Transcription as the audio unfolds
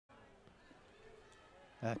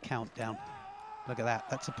countdown. Look at that,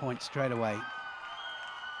 that's a point straight away.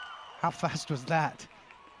 How fast was that?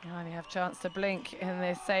 You only have a chance to blink in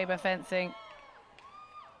this sabre fencing.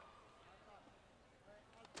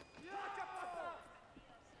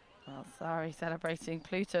 Well, A.SARRI celebrating,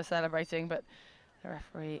 PLUTA celebrating, but the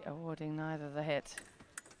referee awarding neither the hit.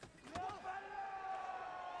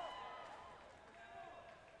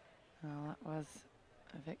 Well, that was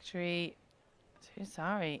a victory to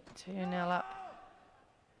A.SARRI, 2-0 up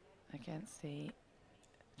against the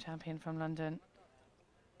champion from London.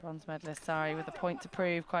 Bronze medalist A.SARRI with a point to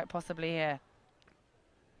prove, quite possibly here.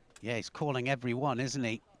 Yeah, he's calling every one, isn't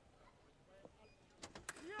he?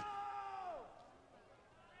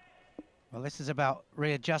 Well, this is about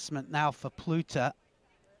readjustment now for PLUTA.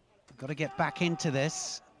 Got to get back into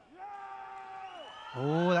this.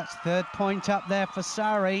 Oh, that's third point up there for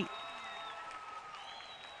A.SARRI.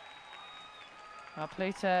 Well,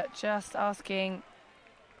 PLUTA just asking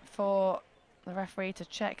for the referee to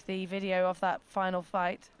check the video of that final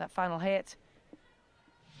fight, that final hit.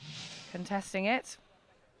 Contesting it.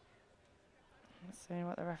 Let's see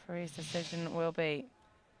what the referee's decision will be.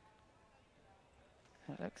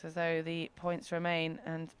 It looks as though the points remain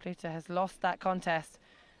and PLUTA has lost that contest.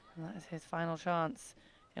 And that is his final chance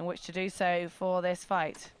in which to do so for this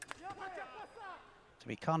fight. So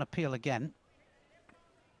he can't appeal again.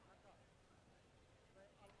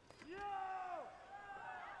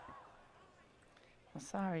 Well,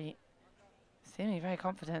 A.SARRI seeming very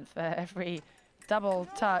confident for every double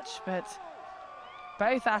touch, but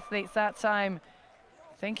both athletes that time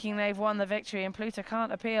thinking they've won the victory, and PLUTA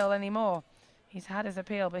can't appeal anymore. He's had his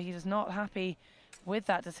appeal, but he's not happy with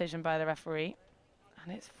that decision by the referee.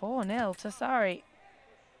 And it's 4-0 to A.SARRI.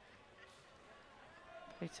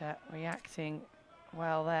 PLUTA reacting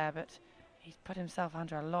well there, but he's put himself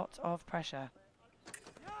under a lot of pressure.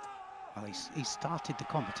 Well, he started the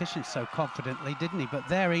competition so confidently, didn't he? But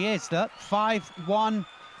there he is, look, 5-1,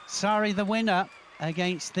 A.SARRI the winner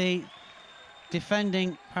against the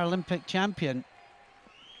defending Paralympic champion.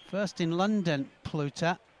 First in London,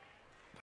 PLUTA.